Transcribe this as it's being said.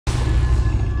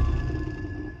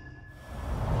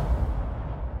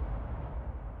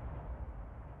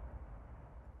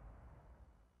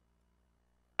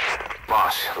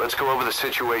Boss, let's go over the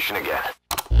situation again.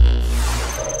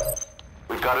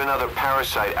 We've got another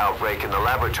parasite outbreak in the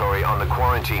laboratory on the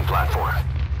quarantine platform.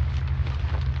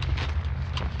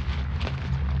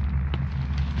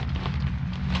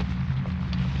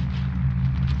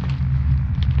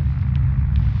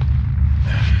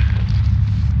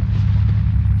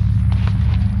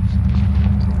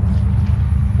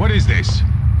 What is this?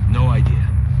 No idea.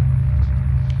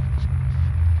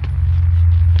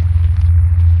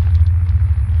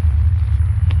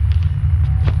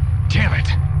 Damn it!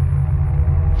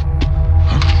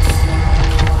 Huh?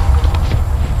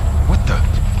 What the?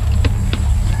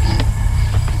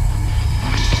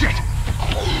 Shit!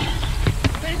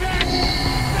 Stay back!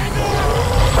 Stay back!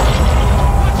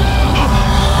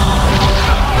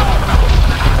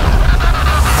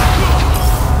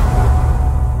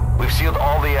 We've sealed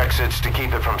all the exits to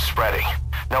keep it from spreading.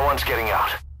 No one's getting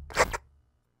out.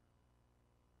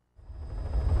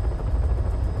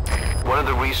 One of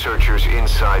the researchers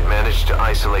inside managed to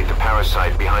isolate the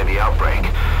parasite behind the outbreak.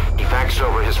 He faxed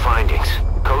over his findings.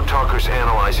 Code Talker's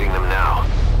analyzing them now.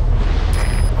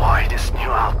 Why this new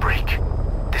outbreak,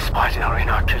 despite our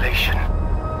inoculation?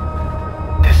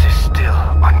 This is still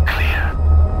unclear.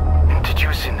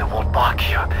 Introducing the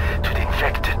Wolbachia to the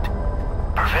infected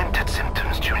prevented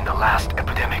symptoms during the last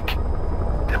epidemic.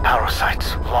 The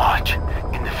parasites lodge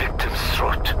in the victim's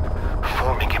throat,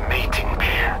 forming a mating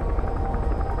pair.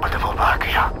 But the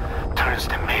Wolbachia turns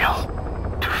the male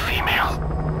to female.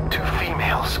 Two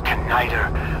females can neither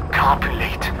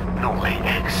copulate nor lay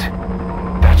eggs.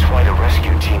 That's why the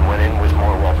rescue team went in with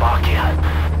more Wolbachia.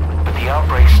 But the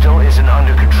outbreak still isn't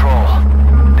under control.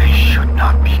 They should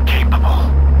not be capable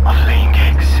of laying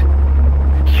eggs.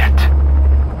 Yet,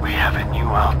 we have a new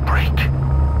outbreak.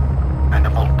 And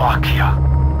the Wolbachia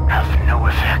have no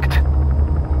effect.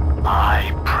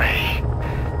 I pray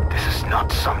this is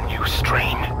not some new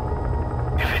strain.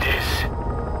 If it is,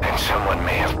 then someone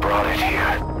may have brought it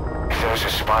here. If there's a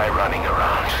spy running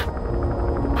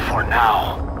around. For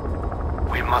now,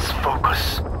 we must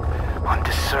focus on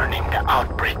discerning the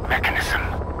outbreak mechanism.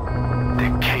 The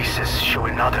cases show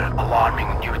another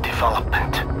alarming new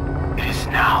development. It is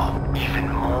now even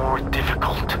more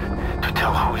difficult to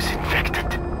tell who is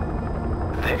infected.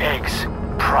 The eggs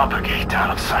propagate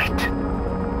out of sight.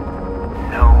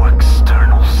 No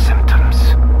external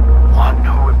symptoms. One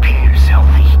who appears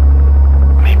healthy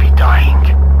may be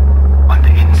dying on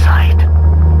the inside.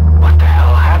 What the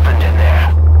hell happened in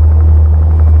there?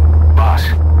 Boss,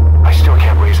 I still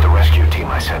can't raise the rescue team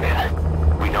I sent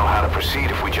in. We know how to proceed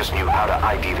if we just knew how to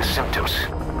ID the symptoms.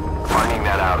 Finding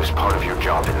that out is part of your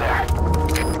job in there.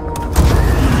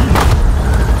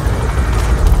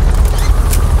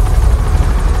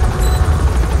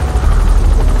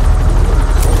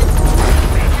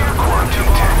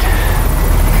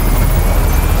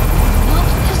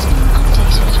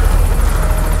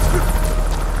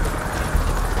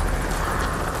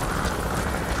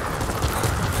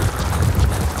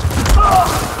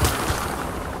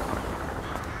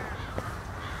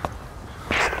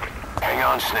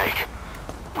 Snake.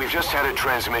 We've just had a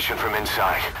transmission from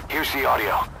inside. Here's the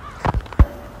audio.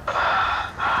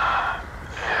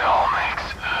 It all makes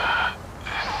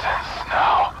sense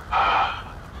now.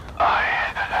 I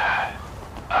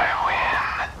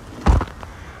win.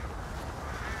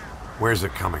 Where's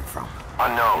it coming from?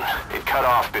 Unknown. It cut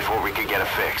off before we could get a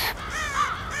fix.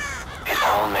 It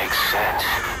all makes sense.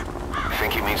 I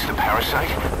think he means the parasite?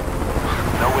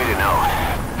 No way to know.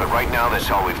 But right now,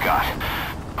 that's all we've got.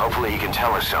 Hopefully he can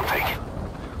tell us something.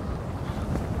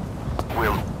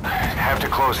 We'll have to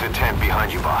close the tent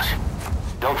behind you, boss.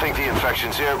 Don't think the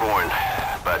infection's airborne,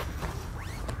 but...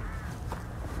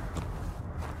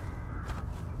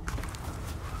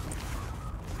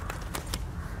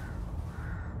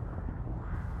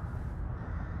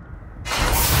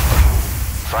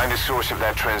 Find the source of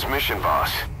that transmission,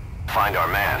 boss. Find our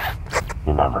man.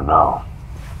 You never know.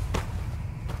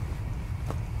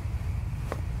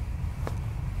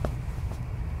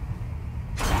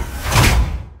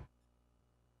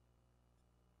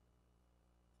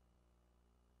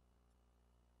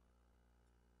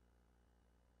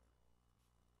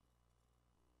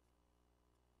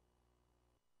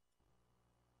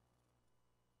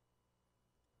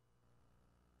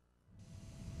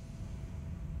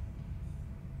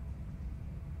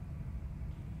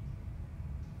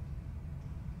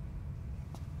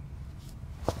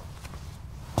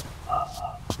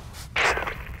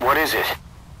 What is it?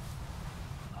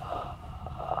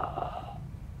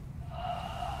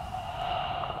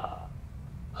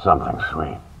 Something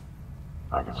sweet.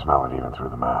 I can smell it even through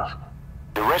the mask.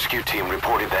 The rescue team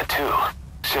reported that too.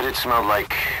 Said it smelled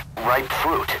like ripe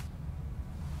fruit.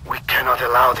 cannot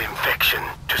allow the infection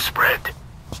to spread.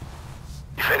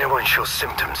 If anyone shows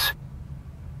symptoms,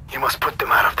 you must put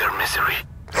them out of their misery.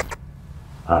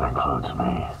 That includes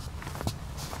me.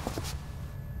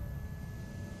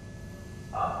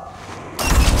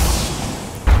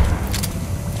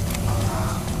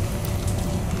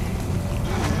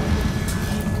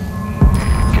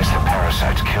 Guess the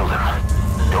parasites killed him.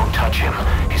 Don't touch him.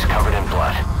 He's covered in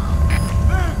blood.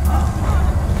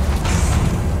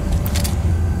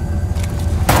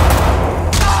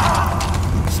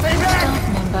 Stay back!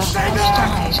 Staff member Stay has back!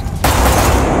 died.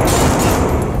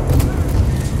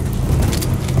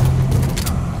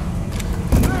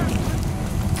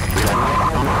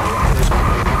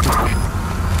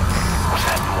 Was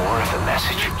that more of the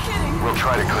message? We'll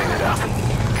try to clean it up.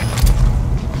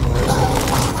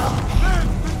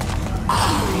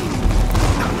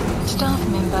 Staff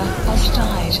member has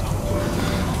died.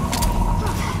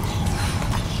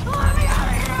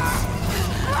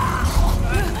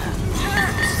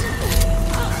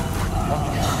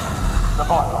 The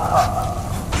boss will come.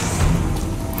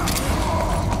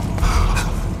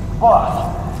 Boss,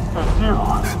 it's you.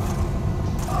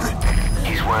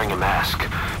 He's wearing a mask.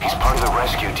 He's part of the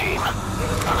rescue team.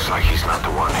 Looks like he's not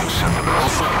the one who sent the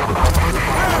message.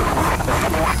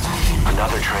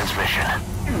 Another transmission.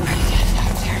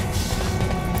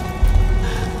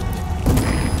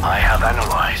 I have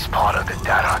analyzed part of the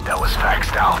data that was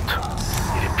faxed out.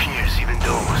 It appears even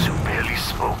those who barely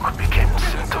spoke became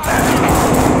symptomatic.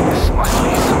 This must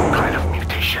be some kind of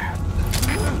mutation.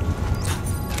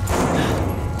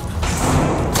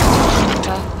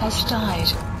 Member has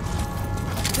died.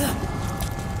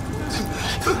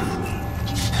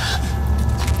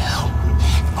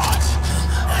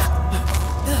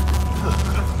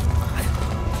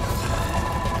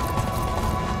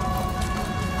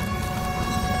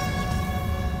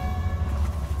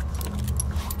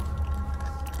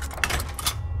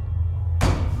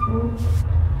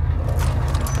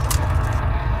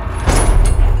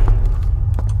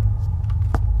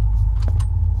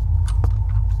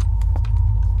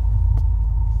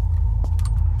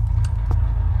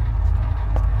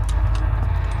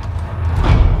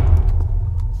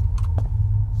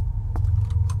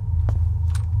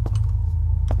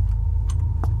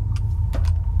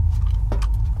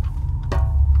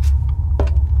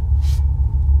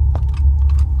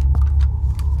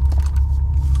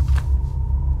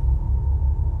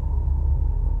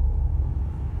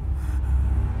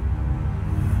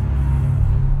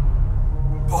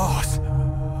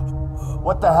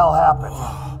 What the hell happened?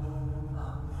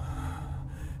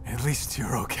 At least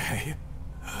you're okay.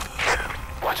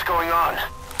 What's going on?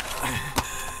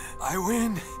 I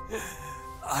win.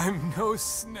 I'm no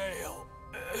snail.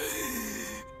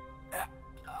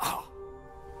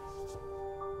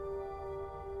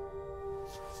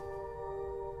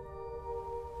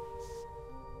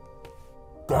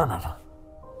 Damn it.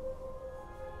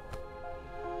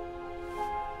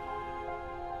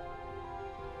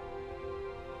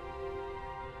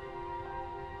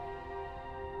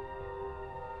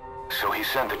 So he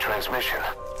sent the transmission.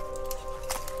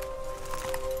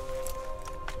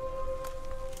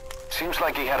 Seems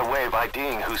like he had a way of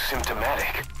IDing who's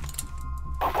symptomatic.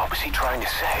 But what was he trying to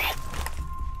say?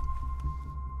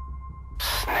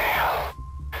 Snail.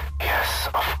 Yes,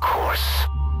 of course.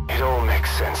 It all makes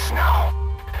sense now.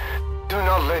 Do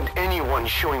not let anyone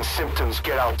showing symptoms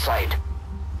get outside.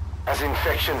 As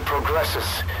infection progresses,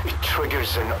 it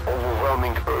triggers an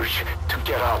overwhelming urge to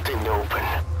get out in the open.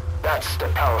 That's the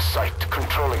parasite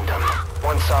controlling them.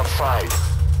 Once outside,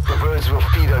 the birds will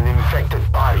feed on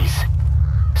infected bodies,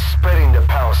 spreading the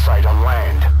parasite on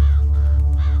land.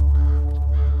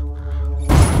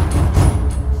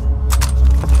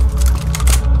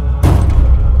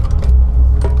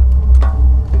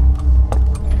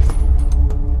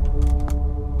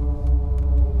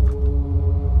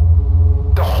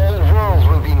 The whole world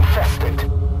will be infested.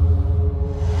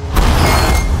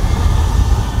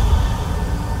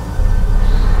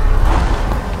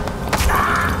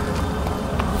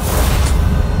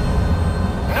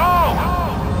 No!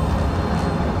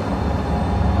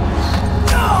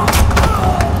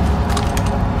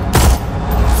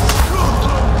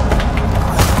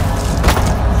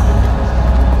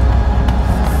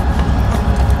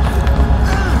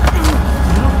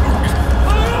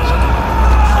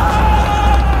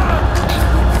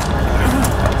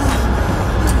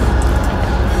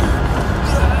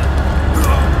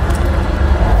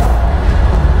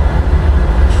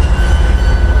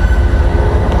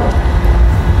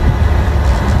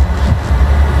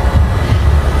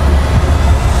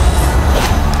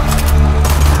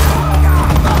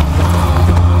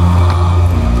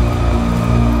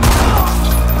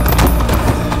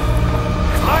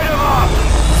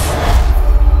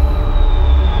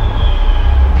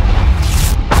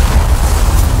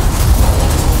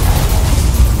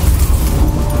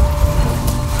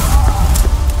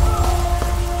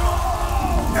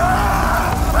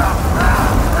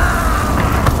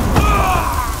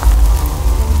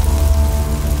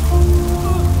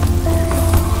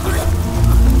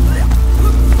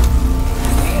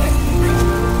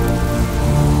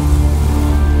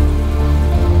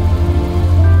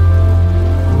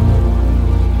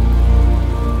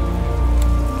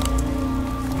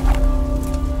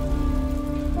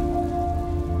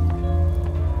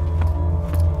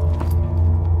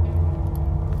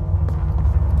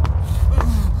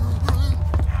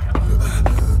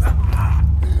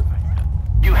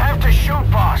 shoot,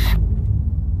 boss.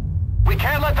 We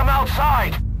can't let them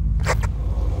outside.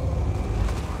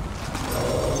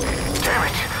 Damn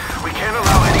it. We can't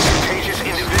allow any contagious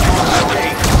individuals to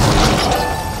leave.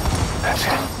 That's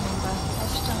it.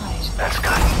 Has died. That's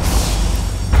good.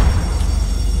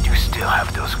 You still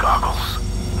have those goggles.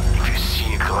 If you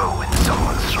see a glow in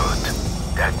someone's throat,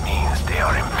 that means they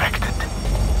are infected.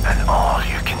 And all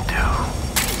you can do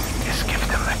is give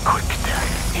them a quick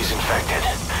death. He's infected.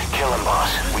 Kill him, boss.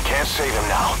 We can't save him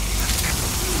now.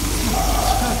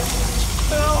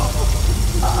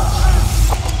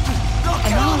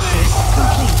 Analysis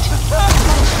complete. Staff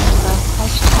member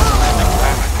has died.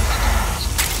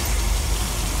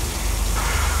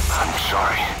 I'm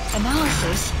sorry.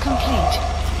 Analysis complete.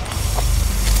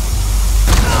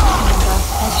 Staff member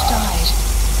has died.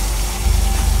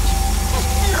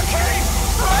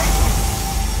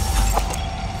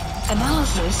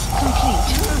 Analysis complete.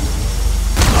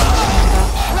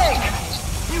 Snake!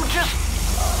 You just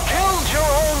killed your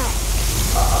own...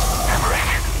 Emmerich,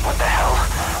 what the hell?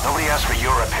 Nobody asked for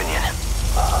your opinion.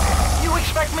 You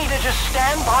expect me to just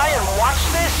stand by and watch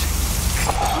this?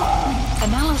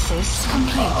 Analysis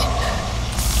complete.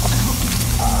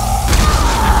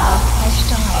 Has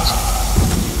died.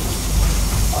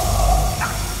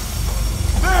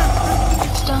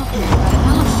 Staff member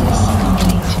analysis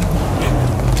complete.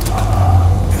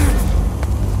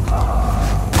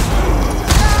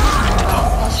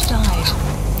 Has died.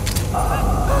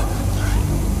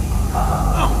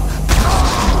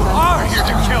 Are here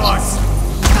to kill us!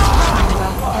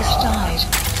 Member has died.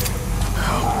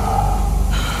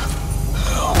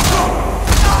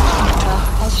 Member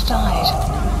has died.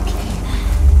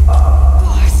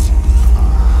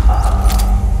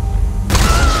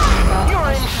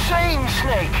 You're insane,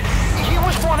 Snake! He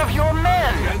was one of your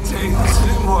men! Can't take this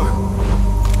anymore.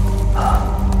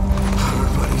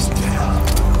 Everybody's dead.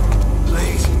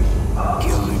 Please,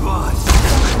 kill me, boss.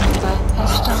 Member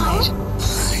has died.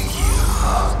 Thank you.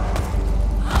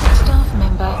 Staff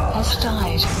member has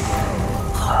died.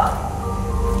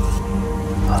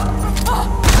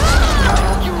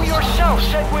 You yourself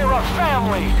said we're a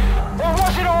family! Or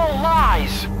was it all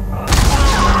lies?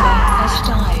 Member has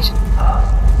died.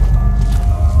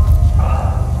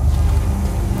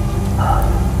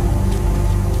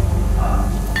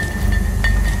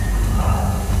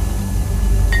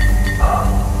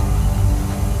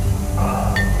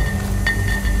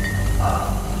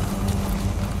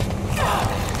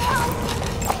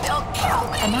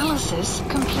 Analysis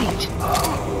complete.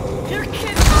 Member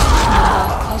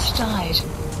has died.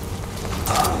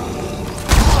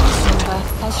 Member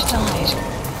has died.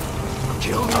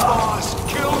 Kill me, boss!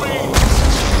 Kill me!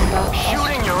 Member has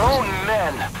Shooting your own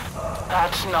men!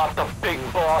 That's not the big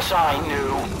boss I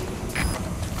knew.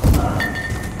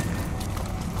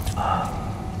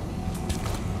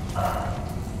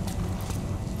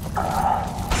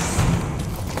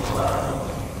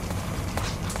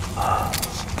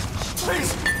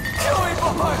 Please, kill me,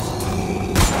 boss!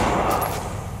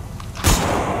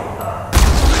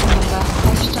 Member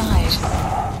has died.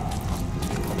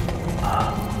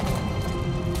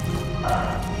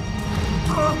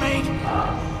 Follow me!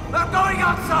 They're going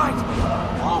outside!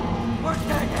 Oh, we're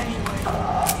dead anyway.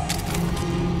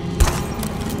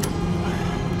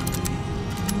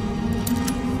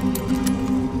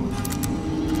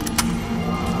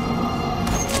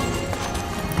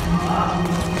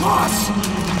 Boss!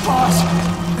 Boss!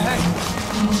 Hey!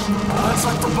 Let's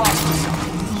let the boss do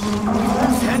something.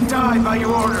 Can't die by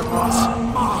your order, boss.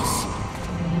 Boss!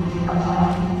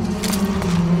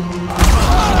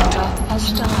 Member has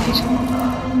died.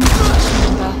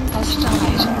 Member has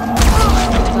died.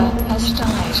 Member has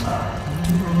died.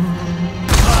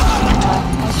 Member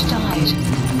has died.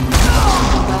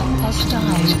 Member has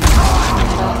died.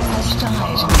 Member has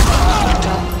died.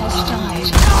 Member has died.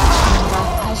 Member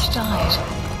has died.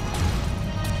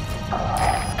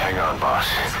 Hang on, boss.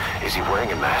 Is he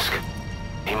wearing a mask?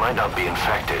 He might not be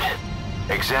infected.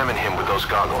 Examine him with those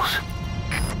goggles.